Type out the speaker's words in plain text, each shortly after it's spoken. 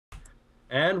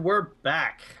And we're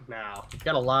back now. We've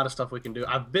got a lot of stuff we can do.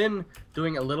 I've been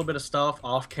doing a little bit of stuff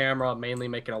off camera, mainly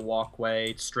making a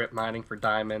walkway, strip mining for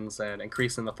diamonds, and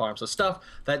increasing the farm. So stuff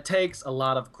that takes a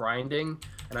lot of grinding,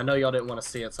 and I know y'all didn't want to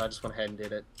see it, so I just went ahead and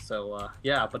did it. So,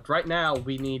 yeah, but right now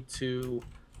we need to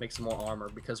make some more armor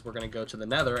because we're going to go to the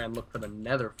nether and look for the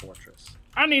nether fortress.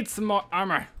 I need some more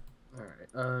armor.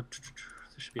 Alright,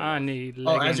 I need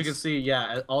leggings. Oh, as you can see,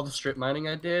 yeah, all the strip mining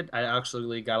I did, I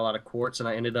actually got a lot of quartz, and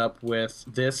I ended up with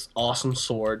this awesome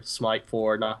sword, Smite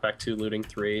 4, Knockback 2, Looting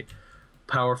 3,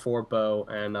 Power 4 bow,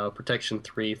 and Protection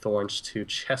 3, Thorns 2,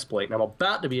 Chestplate. And I'm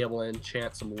about to be able to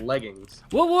enchant some leggings.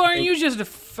 Well, why aren't you just a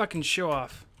fucking show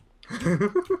off?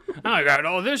 I got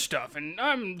all this stuff, and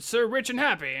I'm so rich and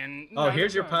happy. And oh,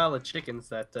 here's your pile of chickens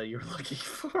that you were looking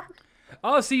for.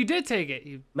 Oh, so you did take it.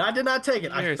 No, I did not take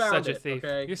it. You're I found such a it. thief.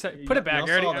 Okay? Put it back.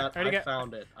 I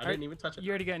found it. I didn't even touch it. You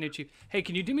already got a new chief. Hey,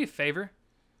 can you do me a favor?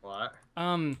 What?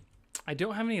 I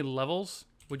don't have any levels.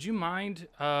 Would you mind?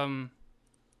 Let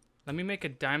me make a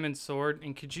diamond sword,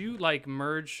 and could you like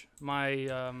merge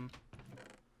my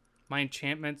my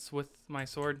enchantments with my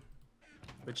sword?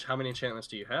 How many enchantments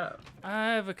do you have? I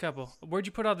have a couple. Where'd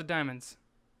you put all the diamonds?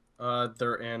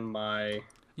 They're in my.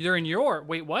 They're in your.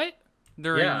 Wait, what?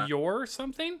 They're in your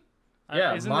something?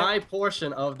 Yeah, my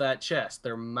portion of that chest.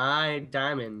 They're my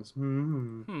diamonds.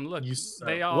 Look, what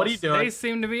are you doing? They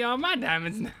seem to be all my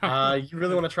diamonds now. You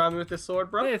really want to try me with this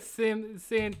sword, bro? They seem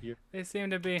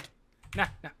to be. Nah,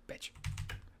 bitch.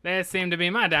 They seem to be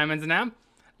my diamonds now.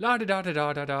 La da da da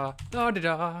da da da da da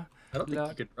da. I don't think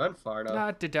you could run far enough.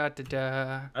 Da da da da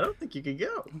da. I don't think you could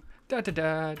go. Da da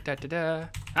da da da da.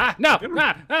 Ah, no!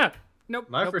 Nope.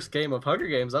 My first game of Hunger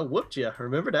Games, I whooped you.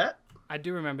 Remember that? I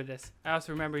do remember this. I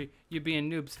also remember you being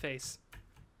Noob's face.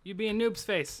 You being Noob's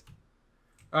face.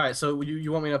 All right, so you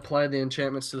want me to apply the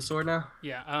enchantments to the sword now?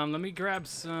 Yeah. Let me grab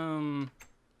some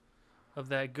of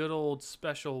that good old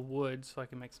special wood so I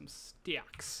can make some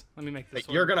sticks. Let me make this.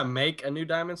 You're gonna make a new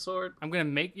diamond sword? I'm gonna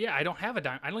make. Yeah, I don't have a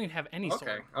diamond. I don't even have any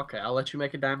sword. Okay. I'll let you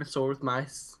make a diamond sword with my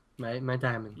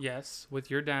diamond. Yes, with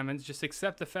your diamonds. Just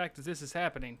accept the fact that this is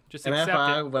happening. Just and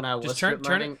accept it. When I was just turn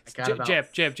mining,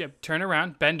 it. Jab. Turn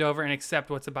around, bend over, and accept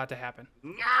what's about to happen.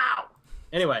 No.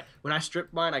 Anyway, when I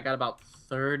stripped mine, I got about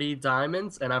 30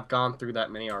 diamonds, and I've gone through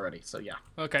that many already. So yeah.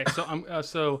 Okay, so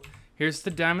so here's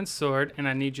the diamond sword, and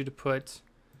I need you to put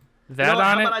that on how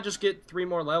it. How about I just get 3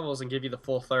 more levels and give you the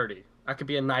full 30? I could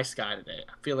be a nice guy today.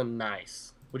 I'm feeling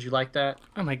nice. Would you like that?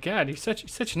 Oh my God, you're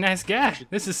such a nice guy.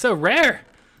 This is so rare.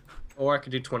 Or I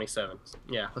could do 27.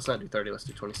 Yeah, let's not do 30. Let's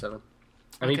do 27.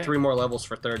 I need 3 more levels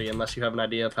for 30, unless you have an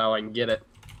idea of how I can get it.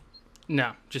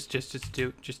 No, just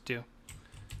do.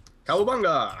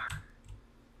 Cowabunga!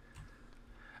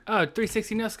 Oh,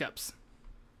 360 no scopes.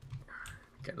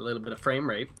 Got a little bit of frame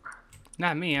rate.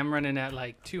 Not me. I'm running at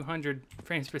like 200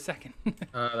 frames per second.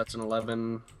 That's an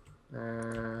 11.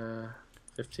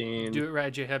 15. Do it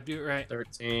right, JHUB. Do it right.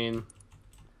 13.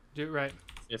 Do it right.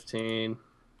 15.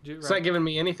 Do it right. It's not giving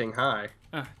me anything high.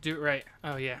 Do it right.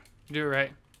 Oh yeah. Do it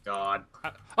right. God.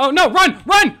 Oh no! Run!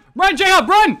 JHUB,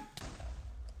 run!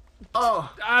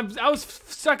 Oh. I was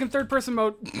stuck in third-person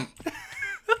mode.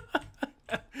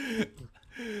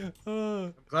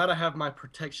 I'm glad I have my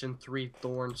Protection 3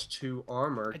 Thorns 2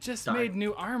 armor. I just made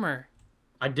new armor.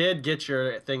 I did get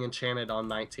your thing enchanted on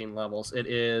 19 levels. It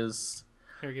is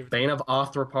Bane of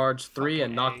Arthropods 3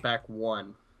 and Knockback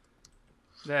 1.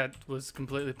 That was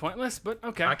completely pointless, but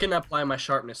okay. I can apply my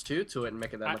Sharpness 2 to it and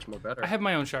make it that much more better. I have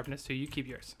my own Sharpness too. You keep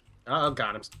yours. Oh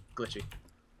god, I'm glitchy.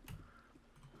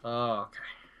 Oh, okay.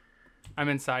 I'm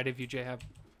inside of you, JHUB.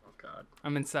 Oh god.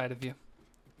 I'm inside of you.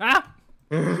 Ah!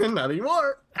 Not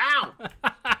anymore. Ow!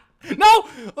 No!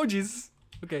 Oh Jesus.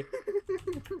 Okay.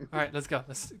 All right, let's go.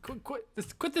 Let's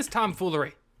quit this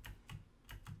tomfoolery.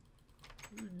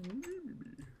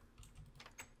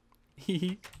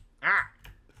 Ah!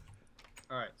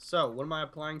 All right. So, what am I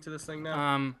applying to this thing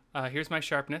now? Here's my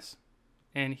sharpness,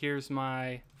 and here's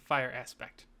my fire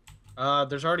aspect.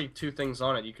 There's already 2 things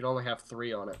on it. You can only have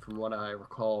 3 on it, from what I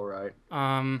recall, right?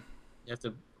 You have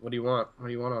to. What do you want? What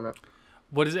do you want on it?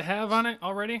 What does it have on it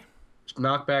already?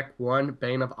 Knockback 1,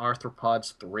 Bane of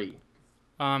Arthropods 3.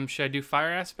 Should I do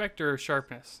fire aspect or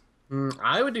sharpness?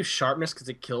 I would do sharpness because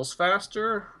it kills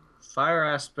faster. Fire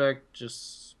aspect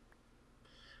just.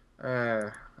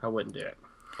 I wouldn't do it.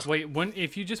 Wait,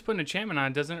 if you just put an enchantment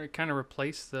on, doesn't it kind of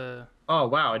replace the? Oh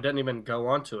wow! It doesn't even go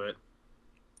onto it.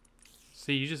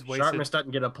 See, you just wasted. Sharpness doesn't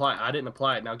get applied. I didn't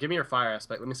apply it. Now give me your fire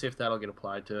aspect. Let me see if that'll get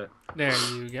applied to it. There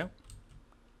you go.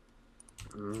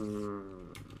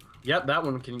 Yep, that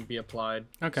one can be applied.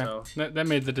 Okay, so. that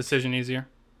made the decision easier.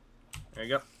 There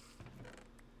you go.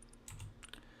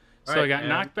 So I got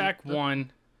knockback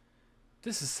 1.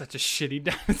 This is such a shitty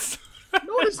diamond sword.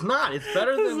 No, it's not. It's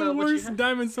better This is than the what you worst have.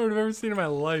 diamond sword I've ever seen in my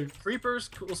life. Creepers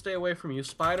will stay away from you.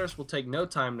 Spiders will take no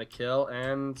time to kill,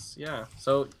 and yeah.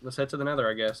 So let's head to the Nether,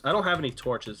 I guess. I don't have any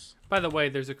torches. By the way,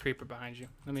 there's a creeper behind you.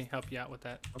 Let me help you out with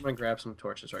that. I'm gonna grab some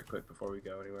torches right quick before we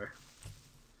go anywhere.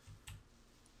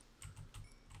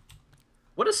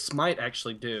 What does smite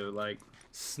actually do? Like,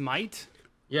 Smite?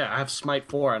 yeah, I have smite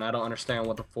 4, and I don't understand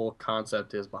what the full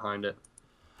concept is behind it.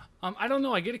 I don't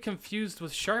know. I get it confused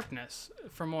with sharpness,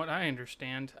 from what I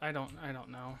understand. I don't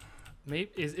know.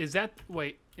 Maybe is that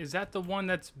the one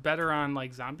that's better on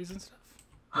like zombies and stuff?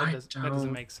 That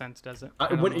doesn't make sense, does it?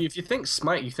 If you think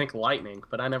smite, you think lightning,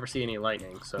 but I never see any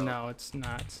lightning. So no, it's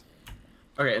not.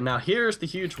 Okay, and now here's the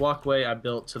huge walkway I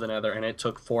built to the Nether, and it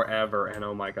took forever. And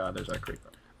oh my God, there's our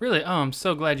creeper. Really? Oh, I'm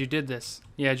so glad you did this.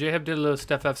 Yeah, JHUB did a little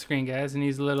stuff off screen, guys, and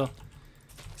he's a little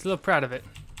proud of it.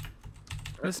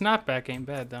 This knockback ain't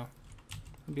bad though.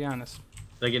 I'll be honest.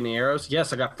 Did I get any arrows?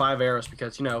 Yes, I got 5 arrows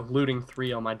because, you know, looting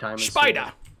 3 on my diamond Spider!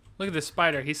 sword. Look at this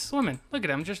spider. He's swimming. Look at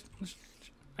him.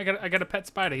 I got a pet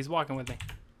spider. He's walking with me.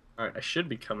 All right, I should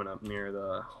be coming up near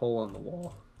the hole in the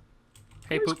wall.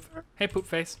 Hey poop. Hey poop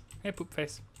face. Hey poop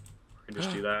face. We can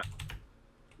just do that.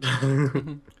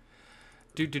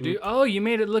 Oh, you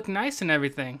made it look nice and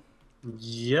everything.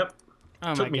 Yep.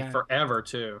 Oh Took my me God. forever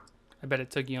too. I bet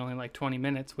it took you only like 20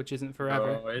 minutes, which isn't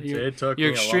forever. Oh, it took me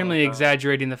You're a long extremely time.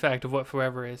 exaggerating the fact of what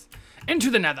forever is.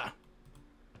 Into the Nether.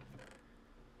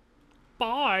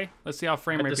 Bye. Let's see how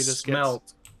frame I had rapey to this gets.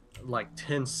 smelt like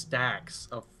 10 stacks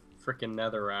of freaking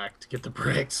netherrack to get the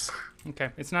bricks.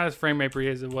 Okay, it's not as frame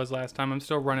rapey as it was last time. I'm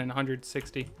still running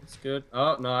 160. It's good.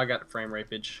 Oh no, I got frame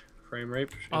rapage. Frame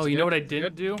rape. Oh, you know what I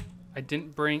didn't do? I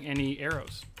didn't bring any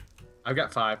arrows. I've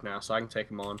got 5 now, so I can take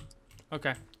them on.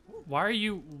 Okay. Why are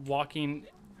you walking?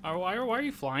 Why are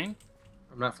you flying?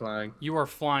 I'm not flying. You are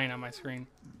flying on my screen.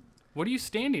 What are you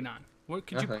standing on? What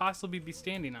could you Nothing. possibly be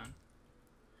standing on?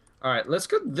 All right, let's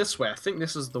go this way. I think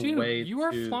this is the Dude, way. you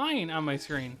are flying on my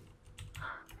screen.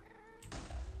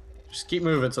 Just keep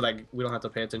moving so that we don't have to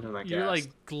pay attention to that You're gas.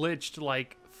 like glitched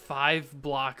like 5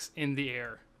 blocks in the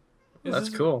air. That's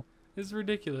cool. This is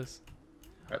ridiculous.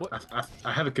 All right,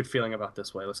 I have a good feeling about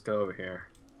this way. Let's go over here.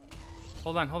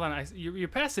 Hold on. You're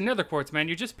past the nether quartz, man.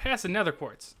 You're just past the nether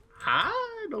quartz.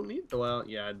 I don't need the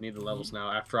yeah, I need the levels now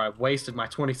after I wasted my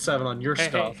 27 on your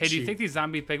stuff. Hey, do you think these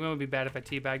zombie pigmen would be bad if I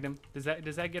teabagged them? Does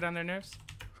that get on their nerves?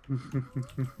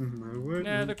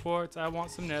 Nether quartz. I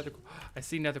want some nether. I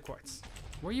see nether quartz.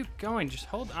 Where are you going? Just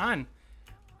hold on.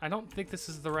 I don't think this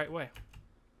is the right way.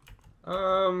 Hold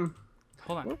on.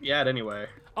 Where are we at anyway?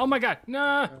 Oh my God!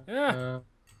 No.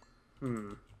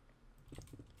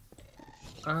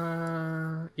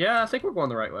 Yeah, I think we're going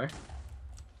the right way.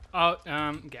 Oh,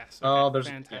 gas. Okay, Oh, there's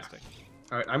fantastic. Yeah.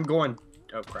 All right, I'm going.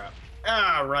 Oh crap!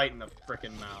 Ah, right in the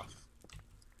frickin' mouth.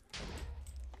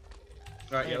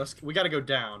 All right, yeah, we got to go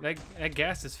down. That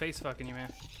gas is face fucking you,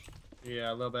 man.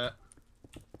 Yeah, a little bit.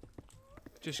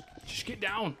 Just get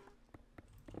down.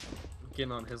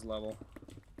 Getting on his level.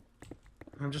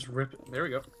 I'm just ripping. There we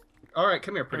go. All right,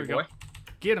 come here, pretty boy.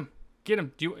 Get him.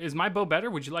 Is my bow better?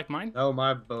 Would you like mine? Oh,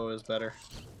 my bow is better.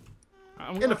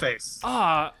 In the face.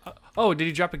 Oh, did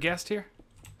he drop a gas tier?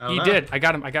 He know. did. I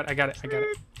got him. I got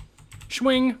it.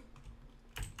 Swing.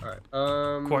 All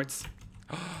right. Quartz.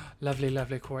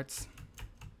 Lovely quartz.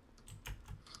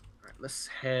 All right, let's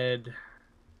head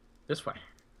this way.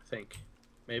 I think,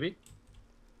 maybe.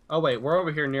 Oh wait, we're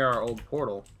over here near our old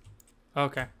portal.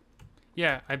 Okay.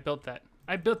 Yeah, I built that.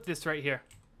 I built this right here.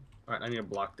 All right, I need to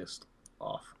block this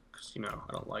off because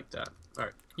I don't like that. All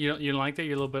right. You don't like that?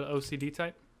 You're a little bit OCD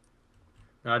type.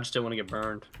 No, I just didn't want to get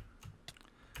burned.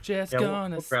 Just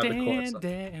gonna stand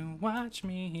there and watch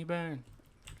me burn.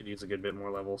 Could use a good bit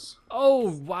more levels. Oh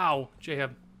wow,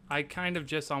 JHUB, I kind of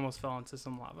just almost fell into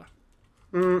some lava.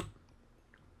 All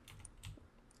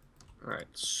right,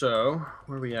 so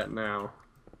where are we at now?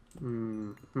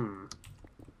 I'm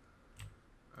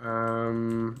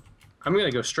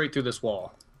gonna go straight through this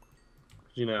wall.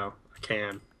 I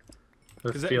can.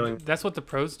 That's what the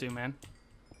pros do, man.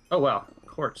 Oh wow,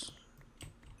 quartz.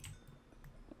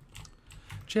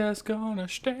 Just gonna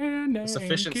stand there. This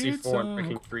efficiency 4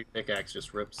 making 3 pickaxe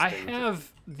just rips. I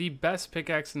have the best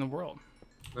pickaxe in the world.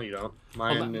 No, you don't.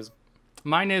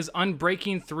 Mine is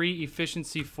Unbreaking 3,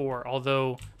 Efficiency 4,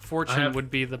 although Fortune would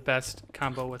be the best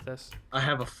combo with this. I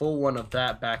have a full one of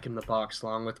that back in the box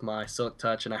along with my Silk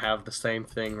Touch, and I have the same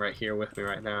thing right here with me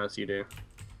right now as you do.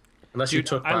 Unless you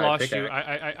took my I lost pickaxe.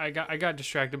 you. I got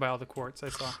distracted by all the quartz I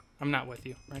saw. I'm not with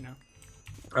you right now.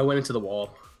 I went into the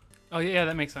wall. Oh, yeah,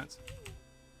 that makes sense.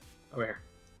 Over here.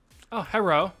 Oh,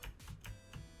 hello.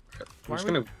 I'm just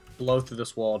gonna blow through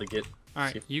this wall to get. All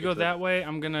right, you go that way.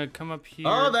 I'm gonna come up here.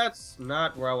 Oh, that's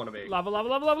not where I want to be. Lava, lava,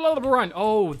 lava, lava, lava, run.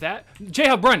 Oh, that.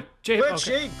 J-Hub, run. J-Hub.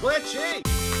 Glitchy, Okay.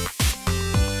 glitchy.